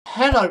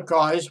Hello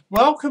guys,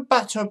 welcome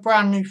back to a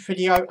brand new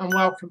video and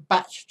welcome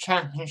back to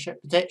Championship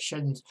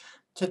Predictions.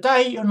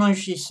 Today you'll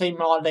usually see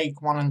my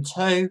League 1 and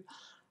 2,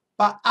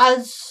 but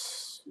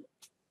as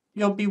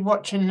you'll be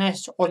watching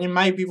this, or you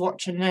may be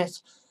watching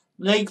this,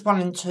 League 1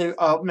 and 2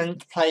 are meant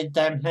to play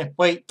their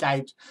midweek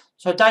games,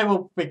 so they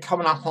will be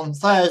coming up on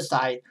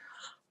Thursday.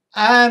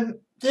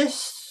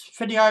 This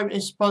video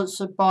is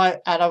sponsored by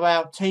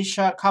LOL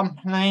T-shirt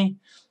company.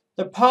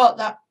 The part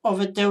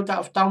of a deal that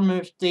I've done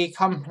with the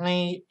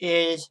company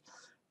is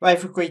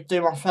they've agreed to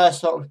do my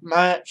first lot of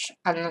merch,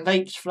 and the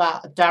links for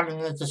that are down in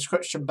the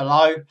description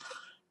below.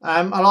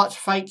 I'd like to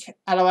thank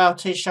LOL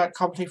T-shirt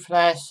company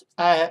for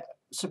their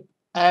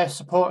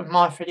supporting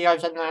my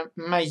videos and the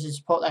amazing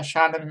support they're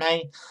showing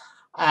me.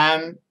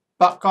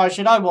 But guys,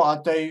 you know what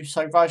I do,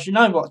 so guys, you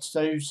know what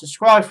to do.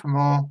 Subscribe for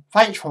more.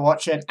 Thanks for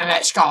watching, and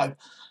let's go.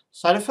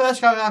 So the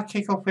first game I'll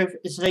kick off with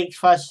is Leeds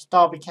versus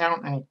Derby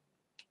County.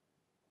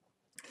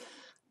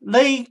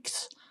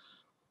 Leeds,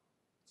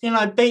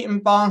 beating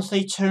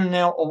Barnsley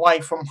 2-0 away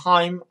from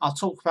home. I'll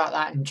talk about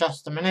that in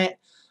just a minute.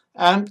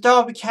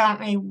 Derby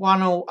County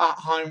 1-0 at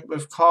home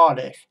with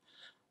Cardiff.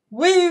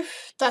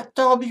 With that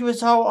Derby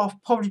result,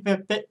 I've probably been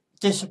a bit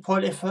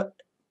disappointed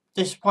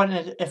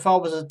if I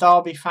was a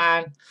Derby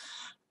fan.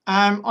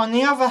 On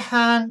the other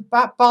hand,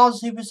 that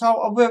Barnsley result,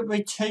 I wouldn't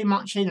read too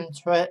much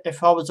into it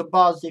if I was a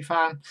Barnsley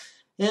fan.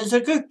 It was a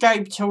good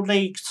game till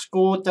Leeds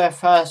scored their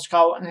first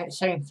goal and it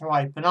seemed to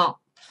open up.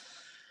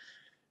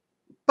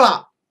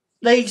 But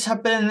Leeds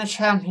have been in the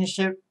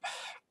Championship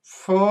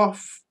for,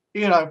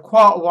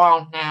 quite a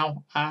while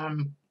now.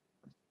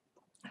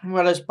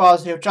 Whereas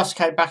Barnsley have just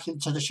came back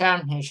into the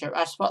Championship.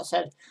 That's what I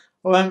said.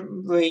 I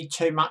won't read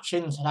too much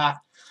into that.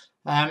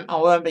 I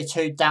won't be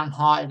too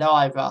downhearted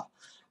either.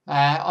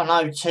 I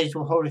know teams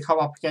will probably come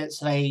up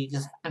against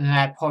Leeds and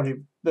there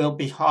probably will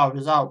be high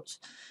results.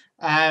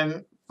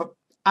 But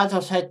as I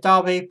said,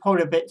 Derby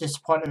probably a bit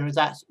disappointed with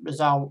that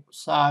result.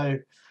 So,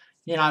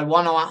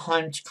 1-0 at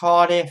home to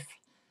Cardiff.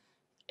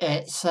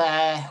 It's,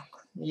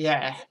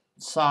 yeah.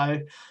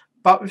 So,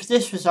 but with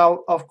this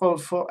result, I've gone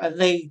for a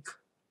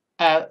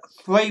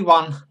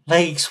 3-1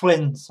 Leagues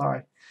win,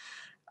 sorry.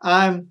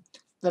 The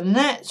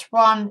next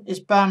one is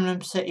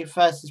Birmingham City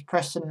versus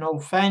Preston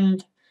North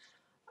End.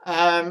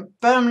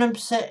 Birmingham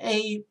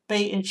City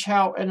beating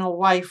Charlton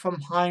away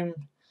from home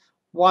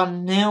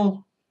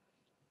 1-0.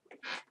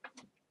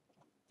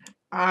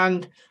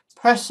 And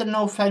Preston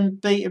North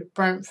End beating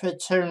Brentford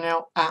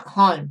 2-0 at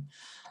home.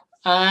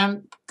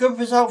 Good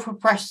result for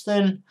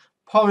Preston,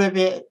 probably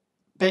a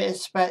bit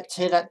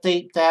expected at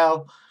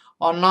Deepdale.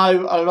 I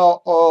know a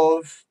lot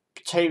of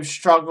teams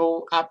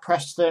struggle at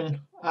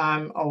Preston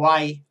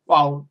away.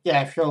 Well,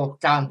 yeah, if you're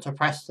going to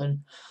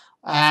Preston,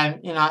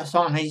 it's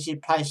not an easy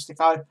place to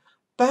go.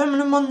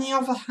 Birmingham, on the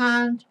other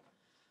hand,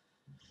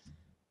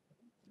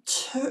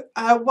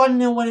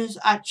 1-0 winners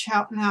at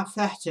Charlton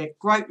Athletic.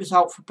 Great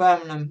result for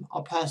Birmingham,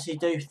 I personally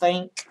do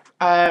think.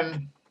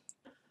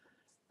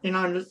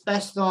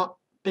 Let's not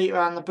beat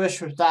around the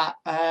bush with that.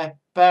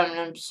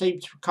 Birmingham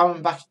seems to be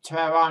coming back into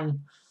their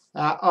own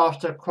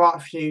after quite a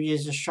few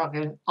years of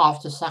struggling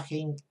after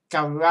sacking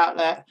Gary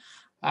Outlet.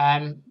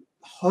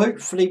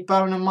 Hopefully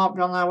Birmingham might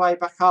be on their way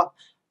back up,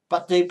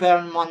 but do bear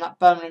in mind that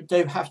Birmingham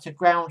do have to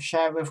ground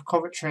share with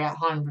Coventry at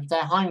home with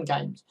their home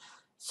games.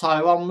 So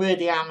I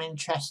really am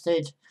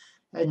interested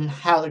in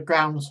how the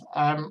grounds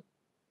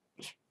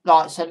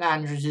like St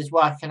Andrews is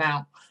working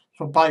out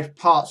for both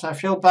parts. So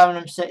if you're a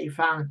Birmingham City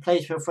fan,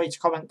 please feel free to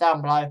comment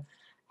down below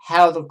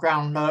how the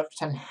ground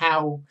looks and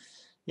how,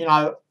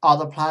 are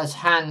the players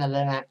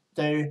handling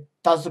it.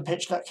 Does the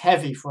pitch look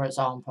heavy, for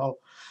example?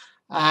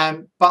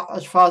 But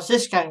as far as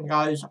this game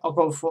goes, I'll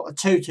go for a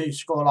 2-2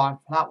 scoreline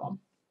for that one.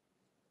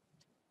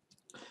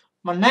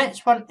 My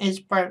next one is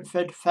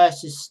Brentford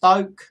versus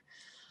Stoke.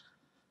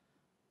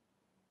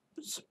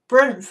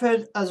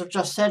 Brentford, as I've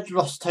just said,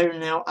 lost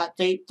 2-0 at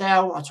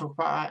Deepdale. I'll talk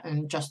about that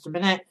in just a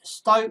minute.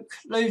 Stoke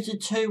losing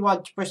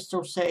 2-1 to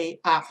Bristol City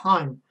at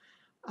home.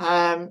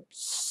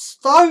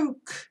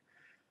 Stoke,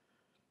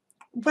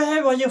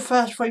 where are your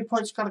first 3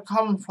 points going to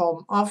come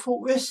from? I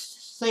thought this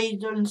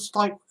season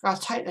Stoke were going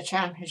to take the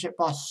Championship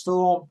by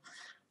storm,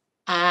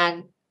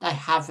 and they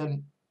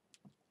haven't.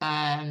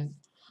 I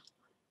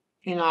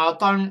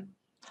don't,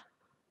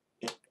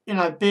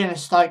 being a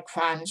Stoke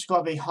fan, it's got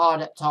to be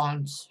hard at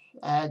times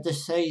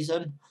this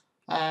season.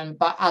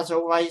 But as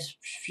always,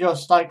 if you're a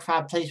Stoke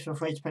fan, please feel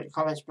free to put your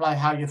comments below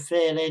how you're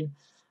feeling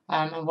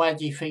and where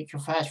do you think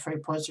your first 3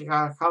 points are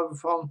going to come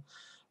from.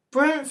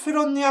 Brentford,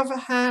 on the other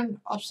hand,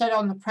 I've said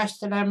on the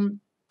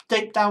Preston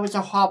Deepdale was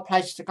a hard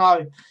place to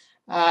go.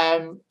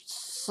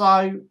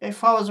 So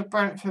if I was a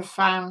Brentford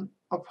fan,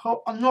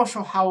 I'm not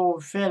sure how I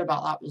would feel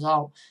about that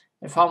result,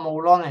 if I'm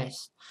all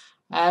honest.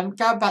 Going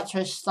back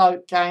to a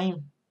Stoke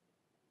game,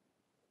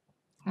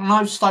 I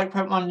know Stoke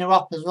went 1-0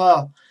 up as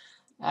well.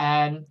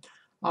 I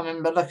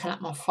remember looking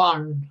at my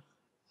phone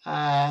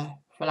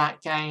for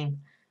that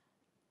game,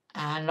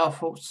 and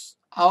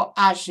I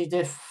actually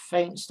did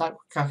think Stoke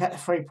could get the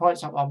 3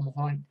 points at one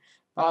point,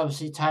 but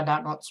obviously turned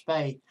out not to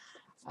be.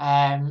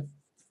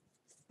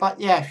 But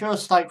yeah, if you're a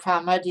Stoke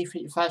fan, where do you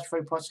think your first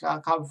 3 points are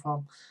going to come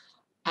from?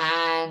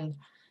 And,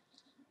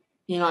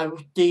 you know,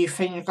 do you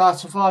think you're going to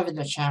survive in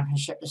the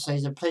Championship this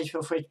season? Please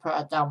feel free to put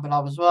that down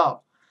below as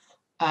well.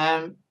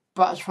 But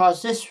as far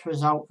as this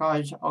result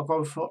goes, I'll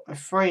go for a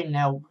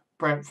 3-0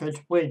 Brentford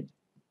win.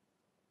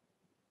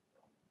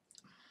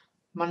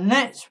 My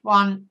next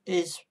one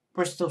is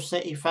Bristol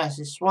City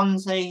versus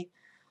Swansea.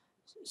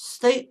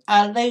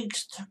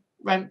 Leeds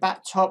went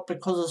back top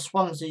because of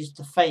Swansea's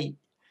defeat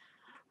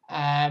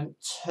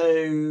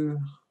to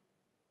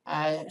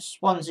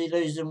Swansea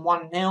losing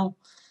 1-0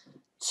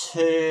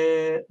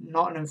 to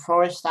Nottingham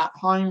Forest at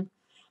home.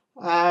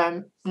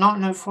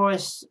 Nottingham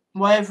Forest,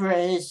 wherever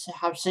it is,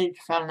 have seemed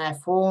to found their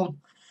form.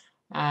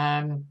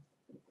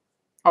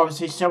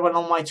 Obviously, still a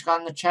long way to go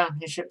in the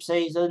Championship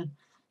season.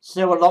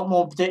 Still a lot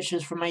more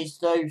predictions for me to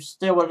do.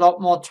 Still a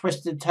lot more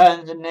twisted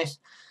turns in this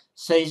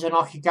season.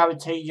 I can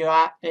guarantee you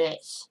that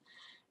it's,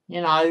 you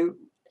know,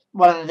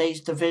 one of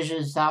these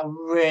divisions that are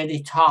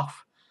really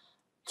tough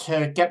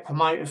to get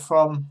promoted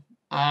from.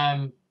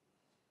 And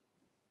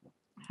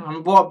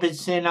what I've been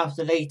seeing of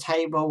the league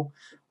table,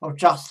 or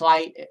just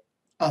like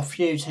a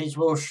few teams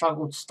will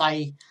struggle to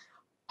stay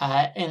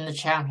in the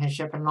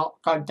Championship and not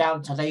go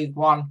down to League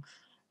One.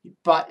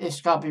 But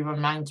it's got to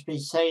remain to be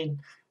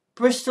seen.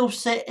 Bristol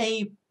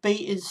City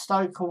beating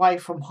Stoke away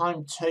from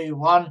home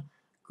 2-1.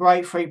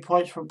 Great 3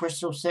 points for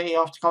Bristol City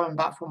after going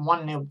back from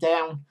 1-0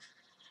 down.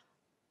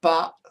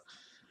 But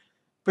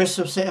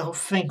Bristol City, I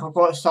think I've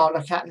got to start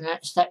looking at the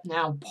next step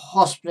now,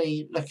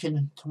 possibly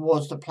looking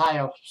towards the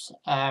playoffs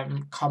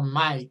come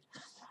May.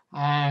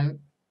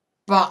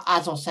 But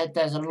as I said,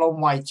 there's a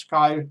long way to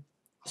go.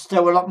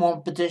 Still a lot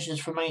more predictions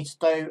for me to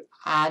do,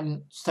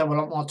 and still a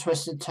lot more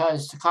twisted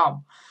turns to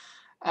come.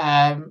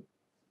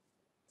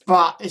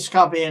 But it's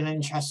going to be an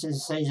interesting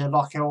season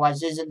like it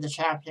always is in the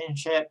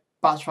Championship.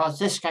 But as far as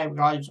this game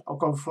goes, I'll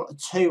go for a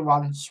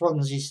 2-1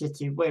 Swansea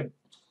City win.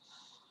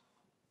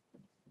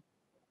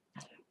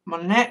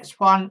 My next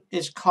one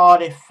is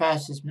Cardiff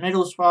versus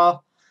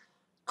Middlesbrough.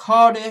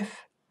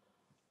 Cardiff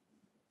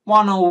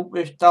 1-0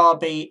 with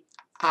Derby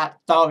at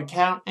Derby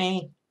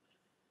County.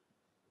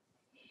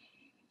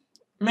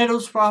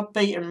 Middlesbrough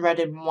beating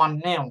Reading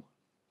 1-0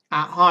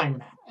 at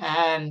home.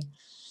 And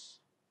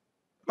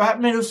that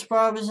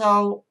Middlesbrough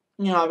result,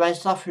 you know,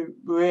 there's nothing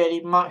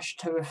really much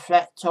to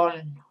reflect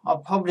on. I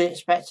probably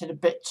expected a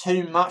bit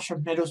too much of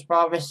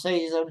Middlesbrough this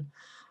season.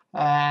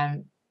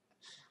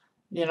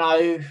 You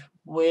know,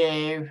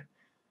 with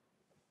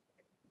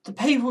the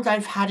people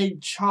they've had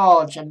in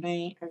charge and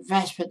the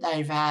investment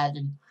they've had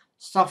and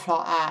stuff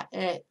like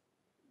that.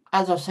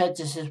 As I said,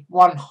 this is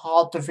one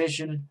hard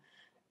division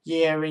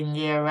year in,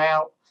 year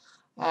out.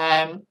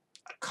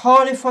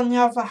 Cardiff, on the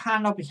other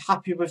hand, I'll be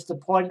happy with the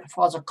point if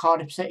I was a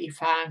Cardiff City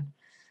fan.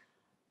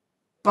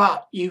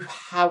 But you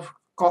have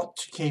got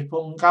to keep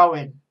on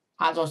going.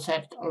 As I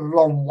said, a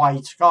long way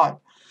to go.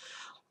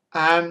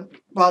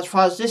 But as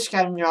far as this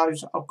game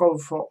goes, I'll go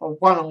for a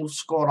 1-1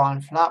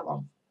 scoreline for that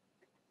one.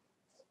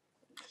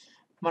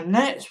 My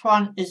next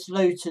one is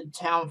Luton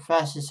Town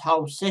versus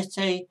Hull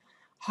City.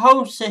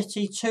 Hull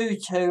City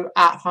 2-2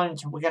 at home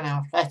to Wigan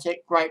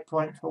Athletic. Great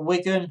point for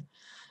Wigan.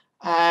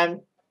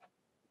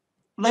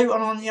 Luton,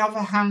 on the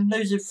other hand,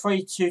 losing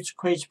 3-2 to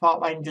Queen's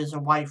Park Rangers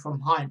away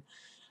from home.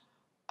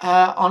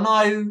 I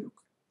know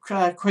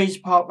Queen's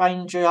Park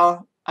Rangers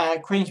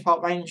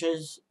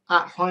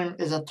at home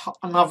is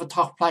another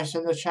tough place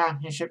in the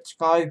Championship to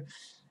go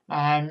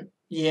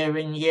year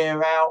in,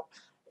 year out.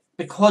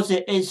 Because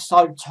it is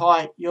so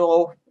tight,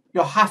 you're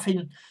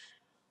having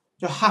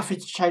to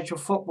change your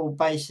football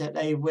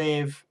basically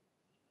with,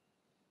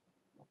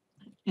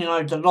 you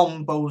know, the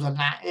long balls and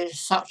that. It's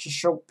such a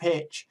short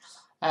pitch.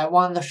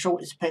 One of the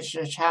shortest pitches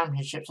of the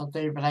Championships, I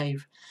do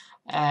believe.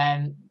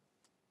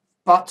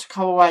 But to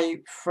come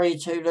away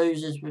 3-2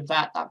 losers with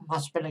that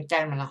must have been a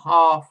game and a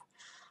half.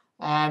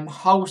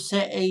 Hull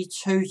City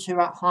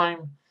 2-2 at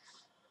home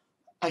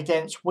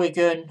against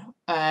Wigan.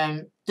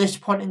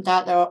 Disappointing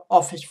that their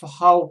office for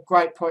Hull.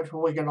 Great point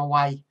for Wigan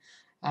away,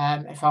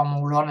 if I'm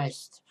all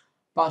honest.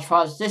 But as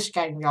far as this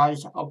game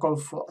goes, I'll go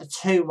for a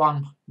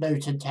 2-1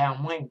 Luton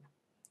Town win.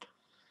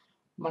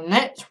 My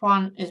next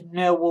one is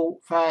Millwall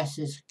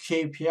versus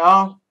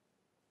QPR.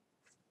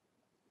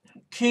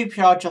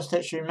 QPR, just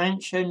as you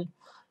mentioned,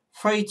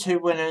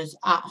 3-2 winners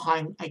at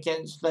home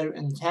against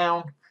Luton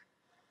Town.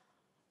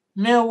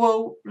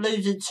 Millwall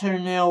losing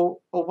 2-0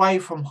 away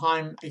from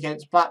home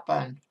against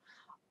Blackburn.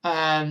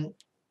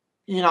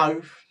 You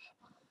know,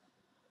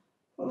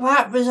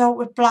 that result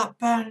with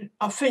Blackburn,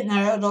 I think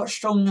they're a lot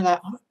stronger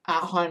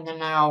at home than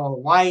they are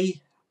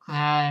away.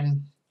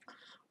 On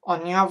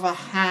the other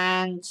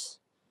hand,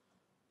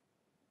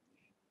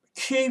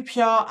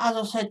 QPR, as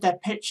I said, their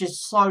pitch is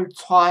so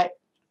tight.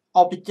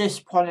 I'll be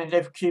disappointed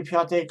if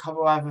QPR did come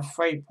away with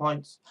 3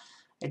 points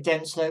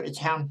against Luton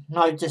Town.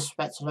 No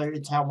disrespect to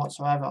Luton Town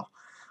whatsoever.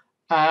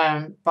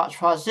 But as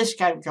far as this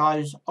game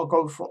goes, I'll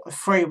go for a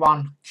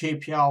 3-1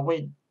 QPR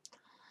win.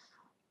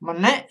 My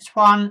next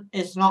one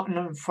is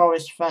Nottingham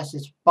Forest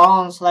versus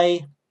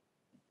Barnsley.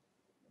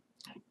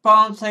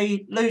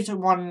 Barnsley losing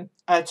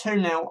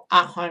 2-0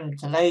 at home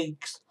to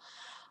Leeds,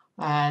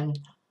 and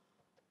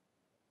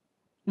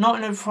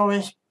Nottingham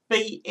Forest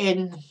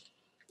beating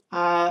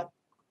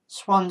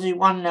Swansea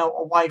 1-0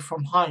 away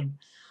from home.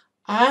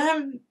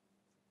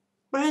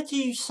 Where do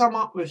you sum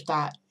up with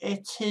that?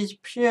 It is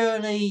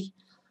purely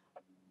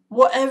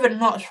whatever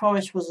Nottingham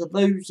Forest was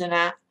losing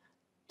at,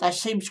 they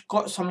seem to have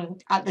got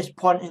something at this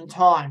point in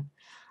time.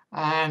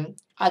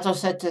 As I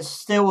said, there's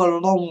still a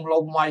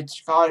long way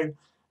to go.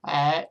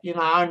 It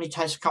only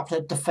takes a couple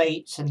of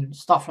defeats and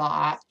stuff like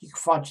that. You can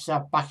find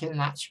yourself back in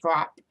that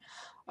scrap.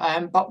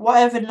 But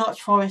whatever Nottingham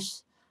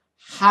Forest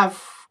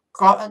have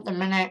got at the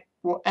minute,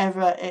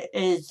 whatever it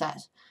is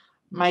that's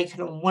making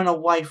them win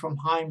away from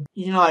home,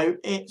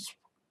 it's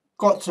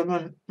got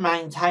to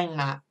maintain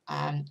that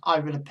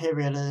over the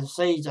period of the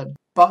season.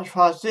 But as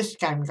far as this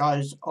game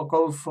goes, I'll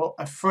go for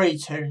a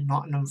 3-2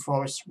 Nottingham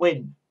Forest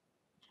win.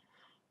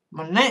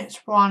 My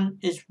next one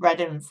is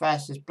Reading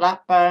versus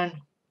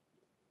Blackburn.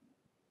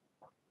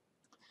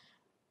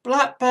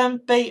 Blackburn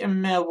beating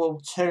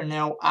Millwall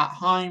 2-0 at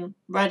home.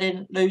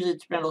 Reading losing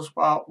to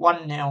Middlesbrough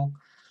 1-0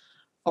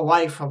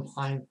 away from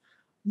home.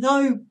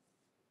 No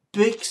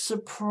big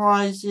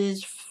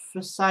surprises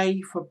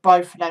for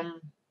both of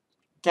them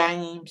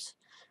games.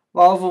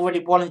 Well, I've already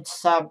wanted to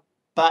say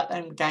about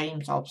them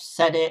games, I've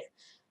said it.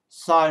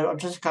 So I'm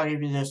just going to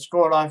give you the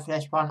scoreline for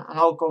this one, and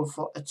I'll go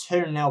for a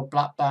 2-0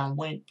 Blackburn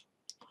win.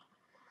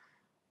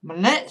 My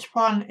next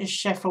one is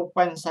Sheffield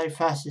Wednesday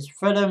versus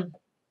Fulham.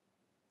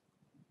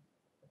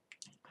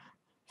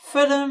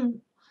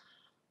 Fulham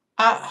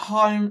at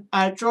home,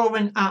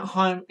 drawing at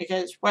home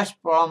against West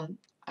Brom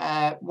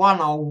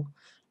 1-0.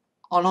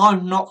 And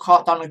I'm not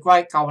quite done a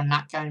great goal in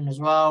that game as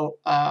well.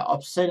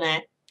 I've seen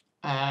it.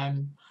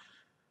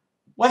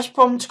 West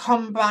Brom to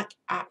come back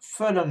at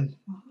Fulham.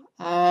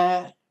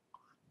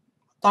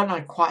 Don't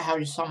know quite how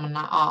you summon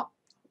that up.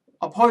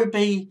 I'll probably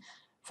be,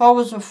 if I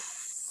was a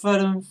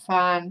Fulham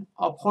fan,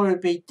 I'll probably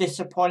be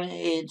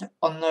disappointed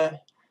on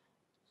the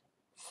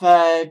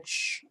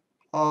verge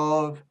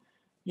of,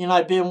 being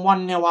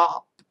 1-0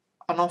 up.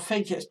 And I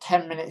think it's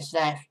 10 minutes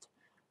left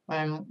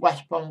when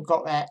West Brom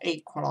got their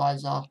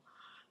equaliser.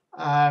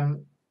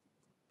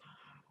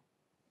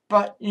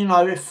 But,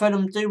 if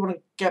Fulham do want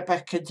to get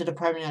back into the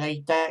Premier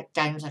League, their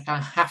games are going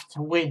to have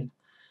to win.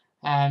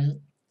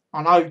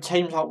 I know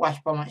teams like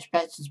West Brom are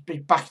expected to be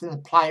back in the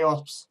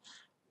playoffs,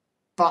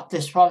 but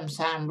this is what I'm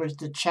saying, with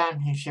the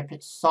Championship,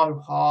 it's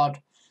so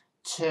hard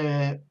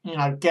to,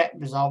 get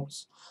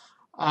results.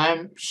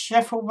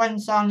 Sheffield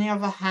Wednesday, on the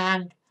other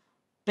hand,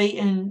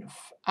 beating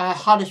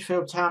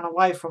Huddersfield Town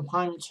away from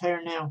home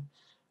 2-0.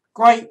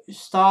 Great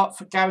start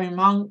for Gary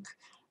Monk.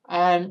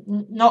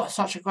 Not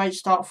such a great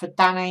start for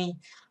Danny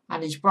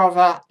and his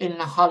brother in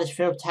the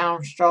Huddersfield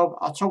Town job.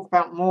 I'll talk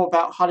more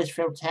about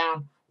Huddersfield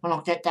Town when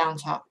I get down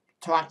to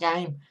that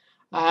game.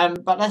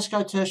 But let's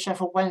go to the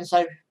Sheffield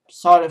Wednesday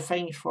side of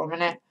things for a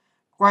minute.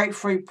 Great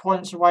 3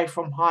 points away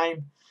from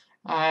home.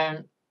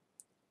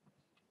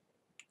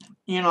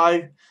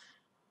 You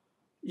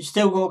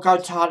still got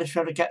to go to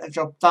Huddersfield to get the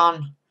job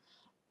done.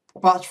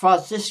 But as far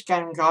as this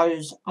game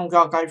goes, I'm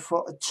going to go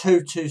for a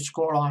 2-2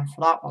 scoreline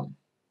for that one.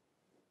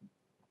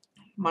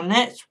 My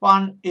next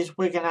one is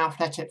Wigan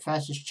Athletic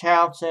versus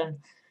Charlton.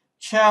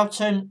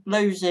 Charlton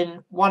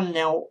losing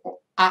 1-0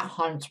 at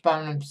home to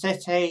Birmingham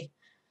City.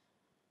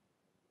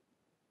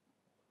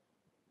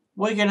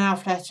 Wigan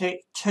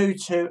Athletic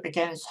 2-2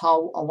 against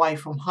Hull away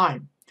from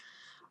home.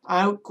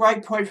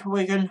 Great point for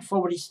Wigan. I've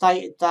already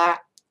stated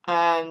that.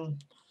 I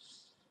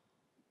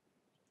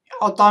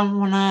don't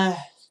want to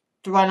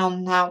dwell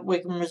on that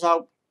Wigan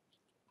result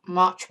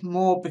much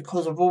more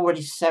because I've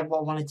already said what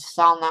I wanted to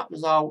say on that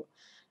result.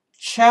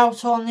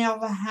 Charlton, on the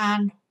other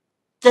hand,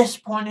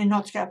 disappointing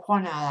not to get a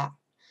point out of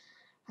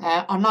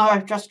that. I know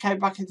I've just came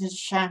back into the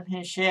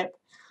Championship.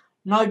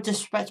 No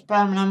disrespect to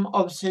Birmingham.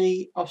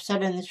 Obviously, I've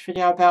said in this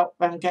video about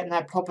them getting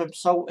their problems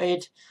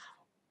sorted.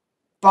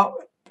 But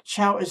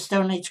Charlton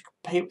still need to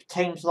compete with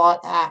teams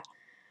like that.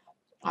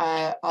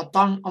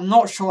 I'm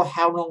not sure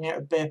how long it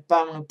would be if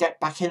Birmingham get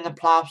back in the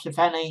playoffs, if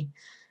any.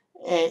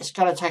 It's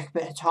going to take a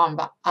bit of time,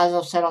 but as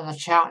I've said on the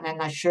Charlton, then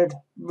they should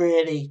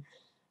really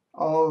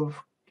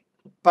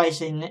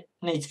basically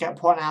need to get a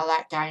point out of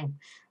that game.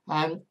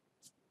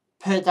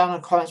 Put it down in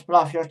the comments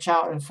below if you're a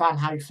Charlton fan,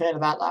 how you feel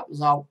about that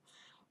result.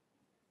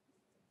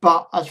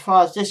 But as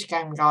far as this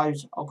game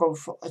goes, I'll go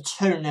for a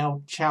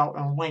 2-0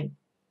 Charlton win.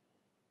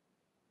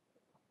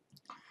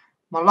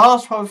 My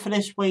last one for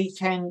this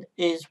weekend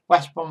is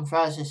West Brom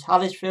versus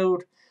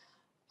Huddersfield.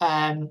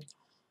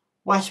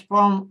 West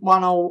Brom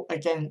 1-0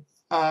 again,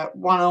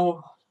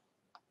 1-0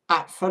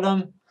 at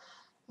Fulham.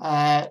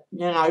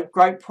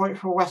 Great point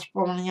for West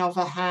Brom on the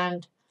other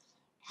hand.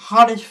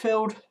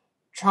 Huddersfield,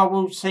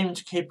 troubles seem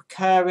to keep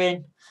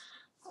occurring.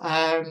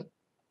 I'm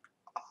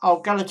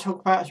going to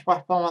talk about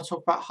West Brom, I'll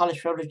talk about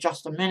Huddersfield in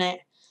just a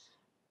minute.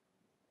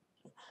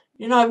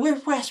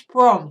 With West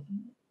Brom,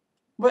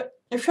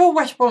 if you're a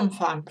West Brom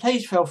fan,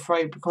 please feel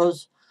free,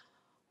 because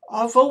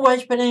I've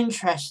always been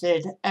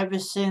interested ever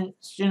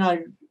since,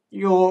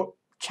 your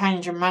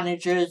change of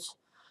managers.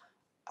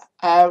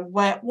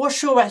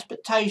 What's your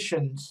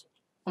expectations?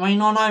 I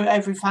mean, I know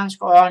every fan's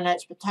got their own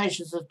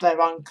expectations of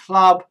their own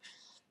club.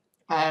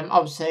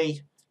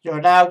 Obviously, you're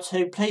allowed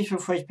to. Please feel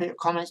free to put your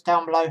comments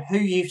down below who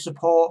you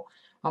support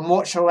and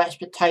what's your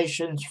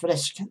expectations for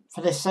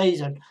this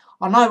season.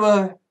 I know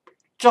we're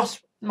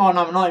we're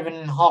not even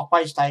in the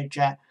halfway stage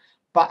yet.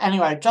 But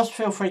anyway, just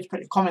feel free to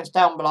put your comments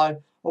down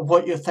below of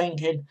what you're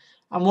thinking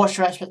and what's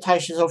your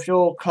expectations of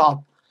your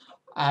club.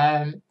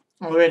 I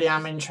really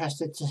am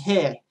interested to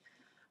hear.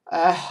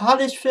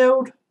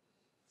 Huddersfield,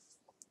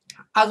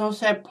 as I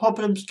said,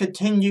 problems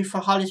continue for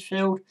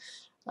Huddersfield.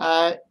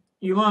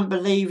 You won't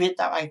believe it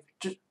that they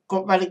just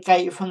got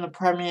relegated from the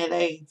Premier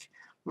League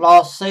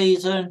last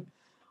season.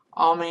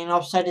 I mean,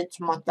 I've said it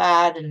to my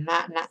dad and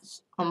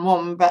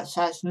Mum, but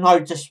says no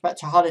disrespect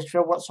to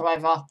Huddersfield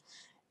whatsoever.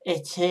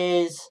 It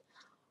is.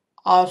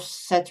 I've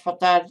said to my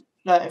dad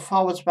that if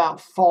I was about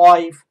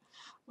 5,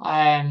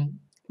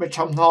 which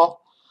I'm not,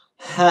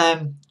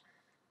 I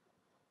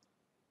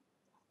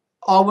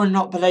would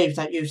not believe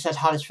that you said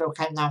Huddersfield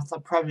came down from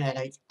the Premier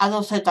League. As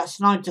I said,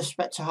 that's no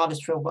disrespect to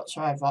Huddersfield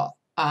whatsoever.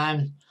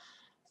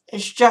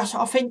 It's just,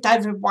 I think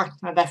David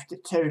Wagner left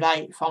it too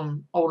late, if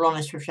I'm all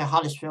honest with you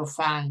Huddersfield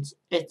fans.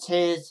 It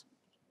is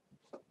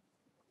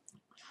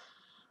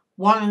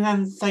one of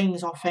them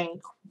things, I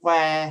think,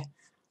 where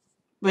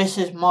this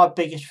is my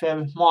biggest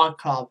fear with my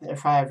club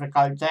if I ever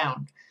go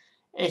down.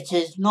 It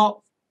is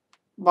not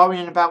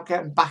worrying about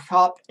getting back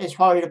up, it's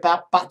worried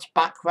about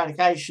back-to-back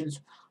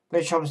relegations,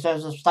 which obviously,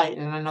 as I stated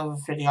in another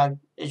video,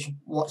 is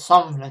what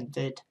Sunderland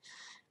did.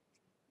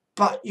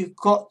 But you've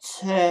got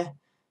to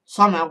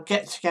somehow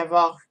get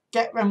together,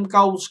 get them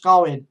goals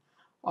going.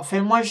 I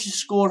think once you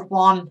scored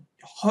one,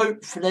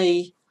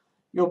 hopefully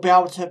you'll be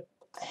able to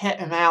hit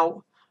them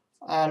out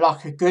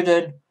like a good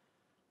one.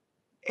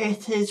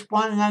 It is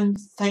one of them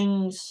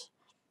things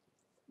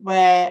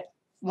where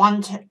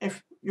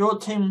if your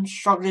team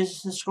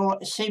struggles to score,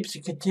 it seems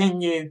to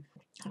continue.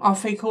 I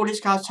think all it's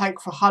going to take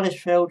for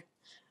Huddersfield,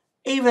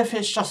 even if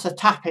it's just a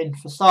tap-in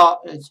for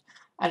starters,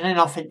 and then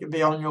I think you'll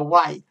be on your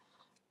way.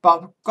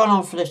 But I've gone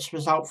on for this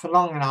result for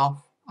long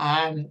enough.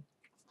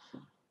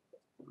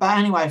 But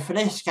anyway, for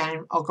this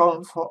game, I've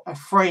gone for a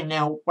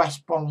 3-0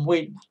 West Brom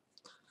win.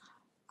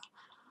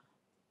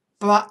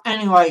 But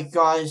anyway,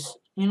 guys,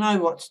 you know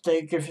what to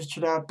do. Give this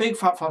video a big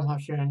fat thumbs up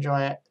if you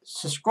enjoy it.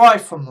 Subscribe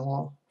for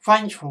more.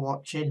 Thanks for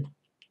watching.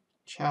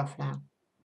 Ciao for now.